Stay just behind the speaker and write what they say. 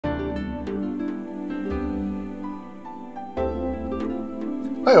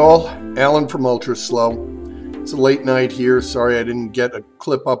Hi all, Alan from UltraSlo. It's a late night here. Sorry I didn't get a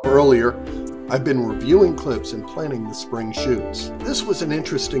clip up earlier. I've been reviewing clips and planning the spring shoots. This was an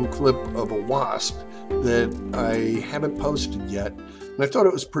interesting clip of a wasp that I haven't posted yet, and I thought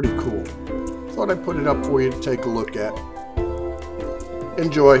it was pretty cool. Thought I'd put it up for you to take a look at.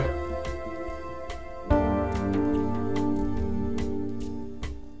 Enjoy.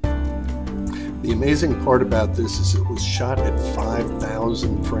 The amazing part about this is it was shot at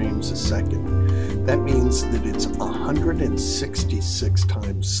 5,000 frames a second. That means that it's 166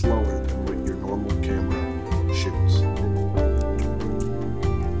 times slower than what your normal camera shoots.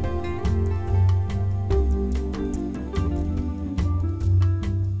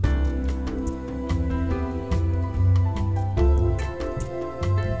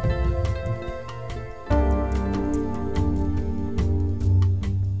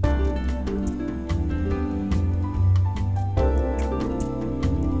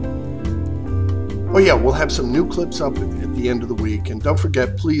 Oh yeah, we'll have some new clips up at the end of the week. And don't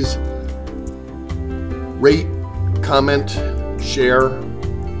forget, please rate, comment, share,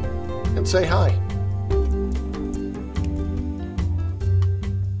 and say hi.